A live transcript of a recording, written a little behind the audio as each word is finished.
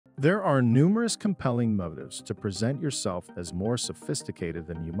There are numerous compelling motives to present yourself as more sophisticated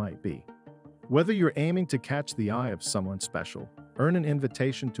than you might be. Whether you're aiming to catch the eye of someone special, earn an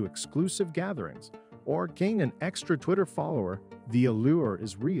invitation to exclusive gatherings, or gain an extra Twitter follower, the allure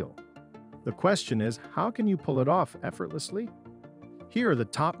is real. The question is, how can you pull it off effortlessly? Here are the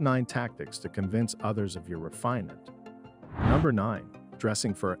top 9 tactics to convince others of your refinement. Number 9.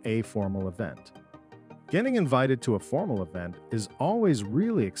 Dressing for a formal event. Getting invited to a formal event is always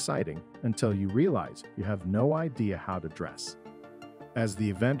really exciting until you realize you have no idea how to dress. As the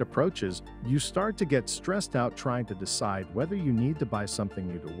event approaches, you start to get stressed out trying to decide whether you need to buy something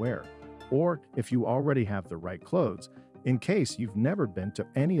new to wear, or if you already have the right clothes. In case you've never been to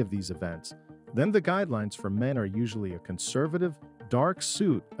any of these events, then the guidelines for men are usually a conservative, dark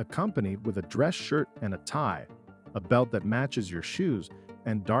suit accompanied with a dress shirt and a tie, a belt that matches your shoes,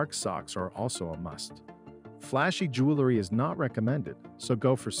 and dark socks are also a must. Flashy jewelry is not recommended, so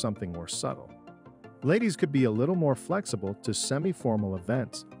go for something more subtle. Ladies could be a little more flexible to semi-formal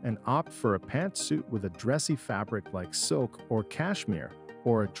events and opt for a pantsuit with a dressy fabric like silk or cashmere,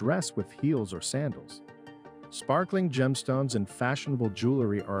 or a dress with heels or sandals. Sparkling gemstones and fashionable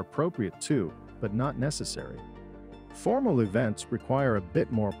jewelry are appropriate too, but not necessary. Formal events require a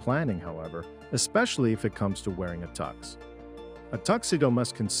bit more planning, however, especially if it comes to wearing a tux. A tuxedo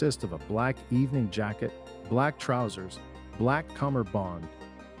must consist of a black evening jacket, black trousers, black cummerbund,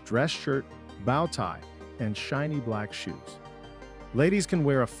 dress shirt, bow tie, and shiny black shoes. Ladies can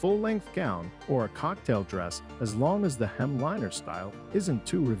wear a full-length gown or a cocktail dress as long as the hemliner style isn't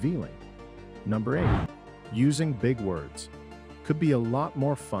too revealing. Number 8. Using big words. Could be a lot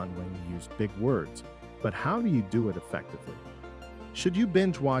more fun when you use big words, but how do you do it effectively? Should you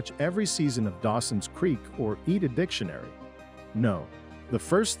binge watch every season of Dawson's Creek or eat a dictionary? No. The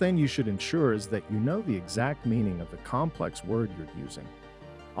first thing you should ensure is that you know the exact meaning of the complex word you're using.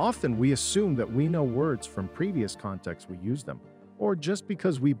 Often we assume that we know words from previous contexts we use them, or just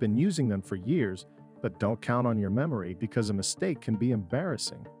because we've been using them for years, but don't count on your memory because a mistake can be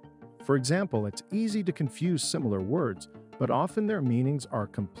embarrassing. For example, it's easy to confuse similar words, but often their meanings are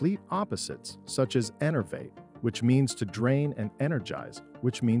complete opposites, such as enervate, which means to drain, and energize,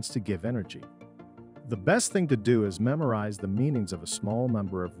 which means to give energy. The best thing to do is memorize the meanings of a small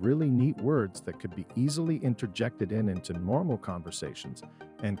number of really neat words that could be easily interjected into normal conversations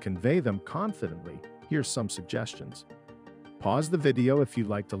and convey them confidently. Here's some suggestions. Pause the video if you'd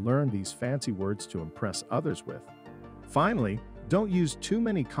like to learn these fancy words to impress others with. Finally, don't use too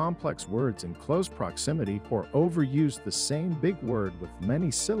many complex words in close proximity or overuse the same big word with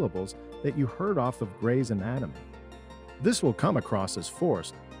many syllables that you heard off of Grey's Anatomy. This will come across as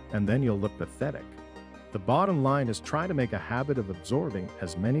forced, and then you'll look pathetic. The bottom line is try to make a habit of absorbing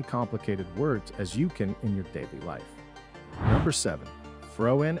as many complicated words as you can in your daily life. Number 7.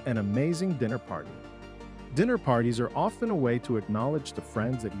 Throw in an amazing dinner party. Dinner parties are often a way to acknowledge to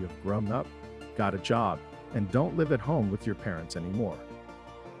friends that you have grown up, got a job, and don't live at home with your parents anymore.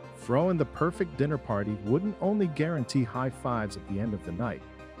 Throwing the perfect dinner party wouldn't only guarantee high fives at the end of the night,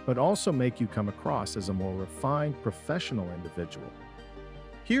 but also make you come across as a more refined, professional individual.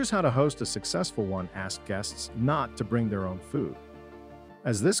 Here's how to host a successful one. Ask guests not to bring their own food,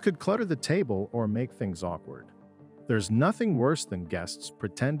 as this could clutter the table or make things awkward. There's nothing worse than guests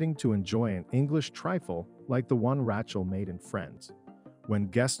pretending to enjoy an English trifle like the one Rachel made in Friends. When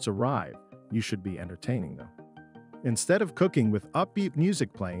guests arrive, you should be entertaining them. Instead of cooking with upbeat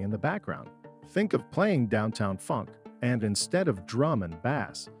music playing in the background, think of playing Downtown Funk, and instead of drum and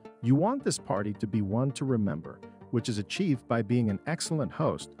bass, you want this party to be one to remember, which is achieved by being an excellent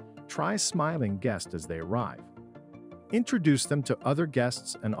host. Try smiling guests as they arrive. Introduce them to other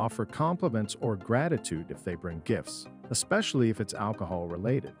guests and offer compliments or gratitude if they bring gifts, especially if it's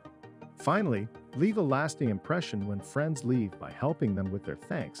alcohol-related. Finally, leave a lasting impression when friends leave by helping them with their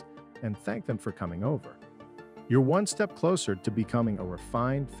thanks and thank them for coming over. You're one step closer to becoming a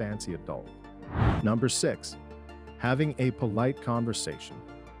refined, fancy adult. Number 6. Having a polite conversation.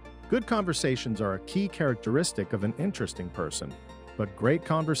 Good conversations are a key characteristic of an interesting person, but great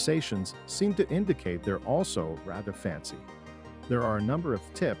conversations seem to indicate they're also rather fancy. There are a number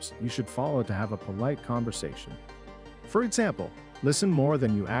of tips you should follow to have a polite conversation. For example, listen more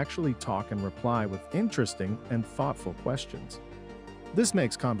than you actually talk and reply with interesting and thoughtful questions. This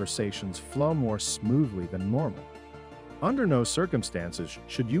makes conversations flow more smoothly than normal. Under no circumstances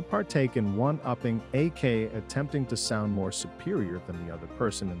should you partake in one-upping, aka attempting to sound more superior than the other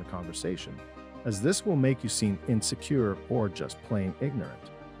person in the conversation, as this will make you seem insecure or just plain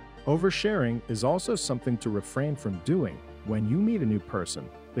ignorant. Oversharing is also something to refrain from doing. When you meet a new person,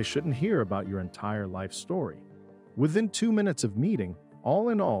 they shouldn't hear about your entire life story. Within 2 minutes of meeting, All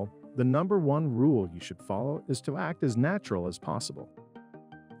in all, the number one rule you should follow is to act as natural as possible.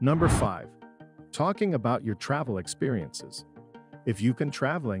 Number 5. Talking about your travel experiences. If you've been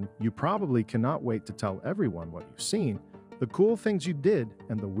traveling, you probably cannot wait to tell everyone what you've seen, the cool things you did,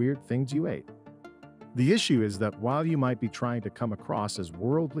 and the weird things you ate. The issue is that while you might be trying to come across as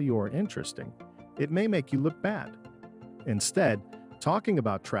worldly or interesting, it may make you look bad. Instead, talking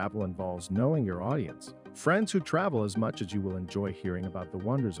about travel involves knowing your audience, friends who travel as much as you will enjoy hearing about the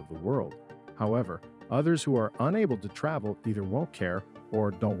wonders of the world. However, others who are unable to travel either won't care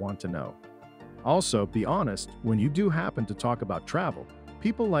or don't want to know. Also, be honest, when you do happen to talk about travel,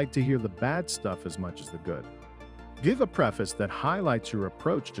 people like to hear the bad stuff as much as the good. Give a preface that highlights your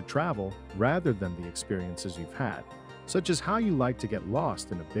approach to travel rather than the experiences you've had, such as how you like to get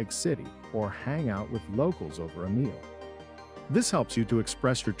lost in a big city or hang out with locals over a meal. This helps you to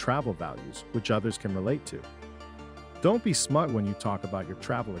express your travel values, which others can relate to. Don't be smug when you talk about your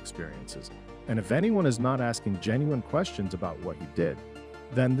travel experiences, and if anyone is not asking genuine questions about what you did,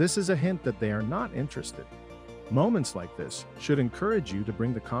 then this is a hint that they are not interested. Moments like this should encourage you to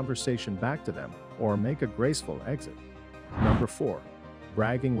bring the conversation back to them or make a graceful exit. Number 4.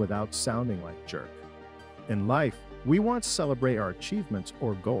 Bragging without sounding like jerk. In life, we want to celebrate our achievements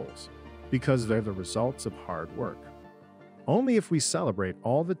or goals because they're the results of hard work. Only if we celebrate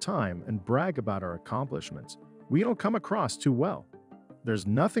all the time and brag about our accomplishments, we don't come across too well. There's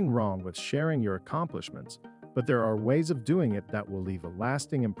nothing wrong with sharing your accomplishments, but there are ways of doing it that will leave a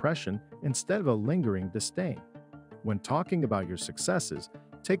lasting impression instead of a lingering disdain. When talking about your successes,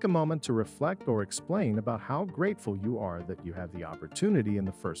 take a moment to reflect or explain about how grateful you are that you had the opportunity in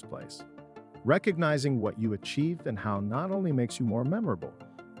the first place. Recognizing what you achieved and how not only makes you more memorable,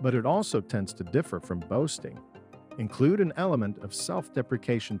 but it also tends to differ from boasting. Include an element of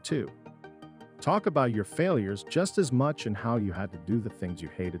self-deprecation too. Talk about your failures just as much and how you had to do the things you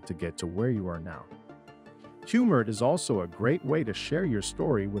hated to get to where you are now. Humor is also a great way to share your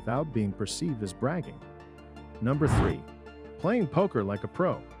story without being perceived as bragging. Number 3. Playing poker like a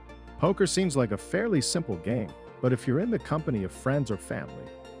pro. Poker seems like a fairly simple game, but if you're in the company of friends or family,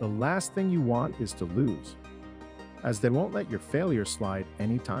 the last thing you want is to lose, as they won't let your failure slide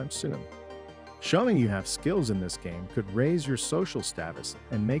anytime soon. Showing you have skills in this game could raise your social status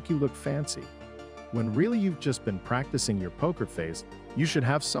and make you look fancy. When really you've just been practicing your poker face, you should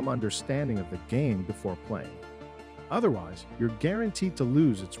have some understanding of the game before playing. Otherwise, you're guaranteed to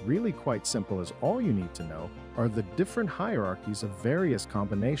lose. It's really quite simple, as all you need to know are the different hierarchies of various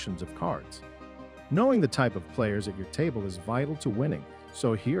combinations of cards. Knowing the type of players at your table is vital to winning,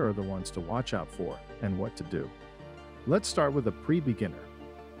 so here are the ones to watch out for and what to do. Let's start with a pre-beginner.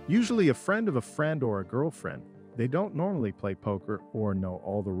 Usually a friend of a friend or a girlfriend, they don't normally play poker or know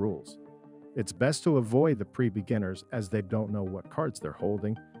all the rules. It's best to avoid the pre-beginners as they don't know what cards they're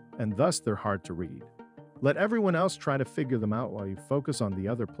holding, and thus they're hard to read. Let everyone else try to figure them out while you focus on the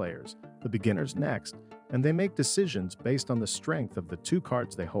other players, the beginners next, and they make decisions based on the strength of the 2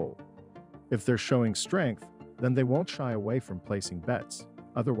 cards they hold. If they're showing strength, then they won't shy away from placing bets,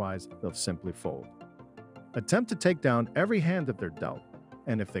 otherwise they'll simply fold. Attempt to take down every hand that they're dealt,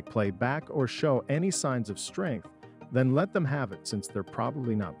 and if they play back or show any signs of strength, then let them have it since they're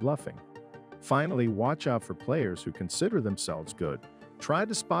probably not bluffing. Finally, watch out for players who consider themselves good. Try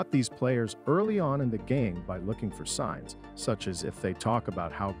to spot these players early on in the game by looking for signs, such as if they talk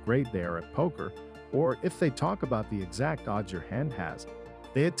about how great they are at poker, or if they talk about the exact odds your hand has.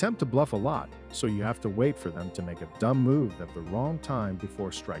 They attempt to bluff a lot, so you have to wait for them to make a dumb move at the wrong time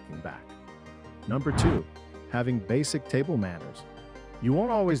before striking back. Number 2. Having basic table manners. You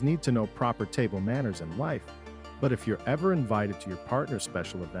won't always need to know proper table manners in life, but if you're ever invited to your partner's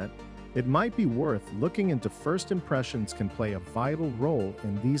special event, it might be worth looking into. First impressions can play a vital role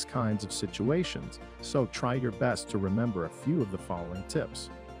in these kinds of situations, so try your best to remember a few of the following tips.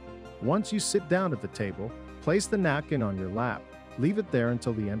 Once you sit down at the table, place the napkin on your lap, leave it there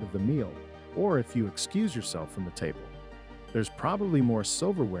until the end of the meal, or if you excuse yourself from the table. There's probably more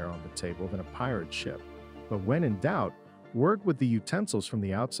silverware on the table than a pirate ship, but when in doubt, work with the utensils from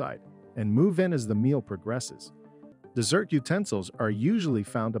the outside and move in as the meal progresses. Dessert utensils are usually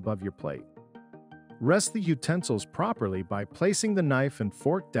found above your plate. Rest the utensils properly by placing the knife and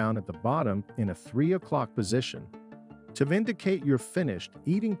fork down at the bottom in a 3 o'clock position. To indicate you're finished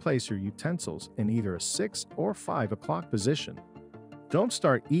eating, place your utensils in either a 6 or 5 o'clock position. Don't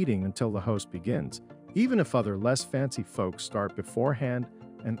start eating until the host begins, even if other less fancy folks start beforehand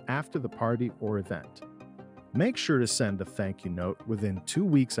and after the party or event. Make sure to send a thank you note within 2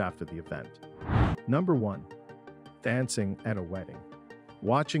 weeks after the event. Number 1. Dancing at a wedding.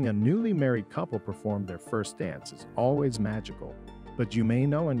 Watching a newly married couple perform their first dance is always magical. but you may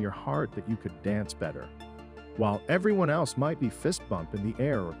know in your heart that you could dance better. While everyone else might be fist bump in the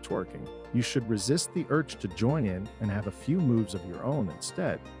air or twerking, you should resist the urge to join in and have a few moves of your own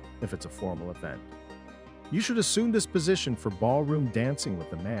instead, if it's a formal event. You should assume this position for ballroom dancing with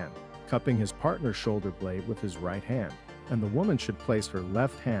the man, cupping his partner's shoulder blade with his right hand, and the woman should place her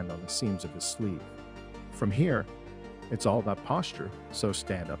left hand on the seams of his sleeve. From here, it's all about posture, so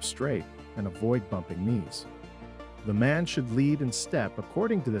stand up straight and avoid bumping knees. The man should lead and step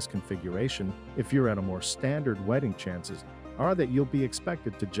according to this configuration. If you're at a more standard wedding, chances are that you'll be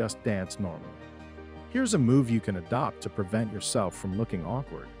expected to just dance normally. Here's a move you can adopt to prevent yourself from looking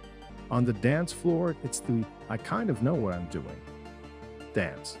awkward. On the dance floor, it's the "I kind of know what I'm doing"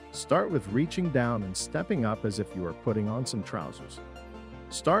 dance. Start with reaching down and stepping up as if you are putting on some trousers.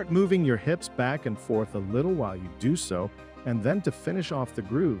 Start moving your hips back and forth a little while you do so, and then to finish off the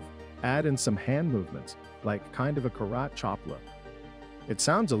groove, add in some hand movements, like kind of a karat chopla. It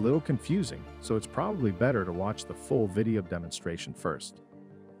sounds a little confusing, so it's probably better to watch the full video demonstration first.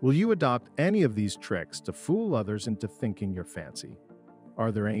 Will you adopt any of these tricks to fool others into thinking you're fancy?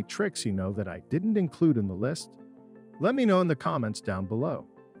 Are there any tricks you know that I didn't include in the list? Let me know in the comments down below.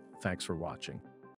 Thanks for watching.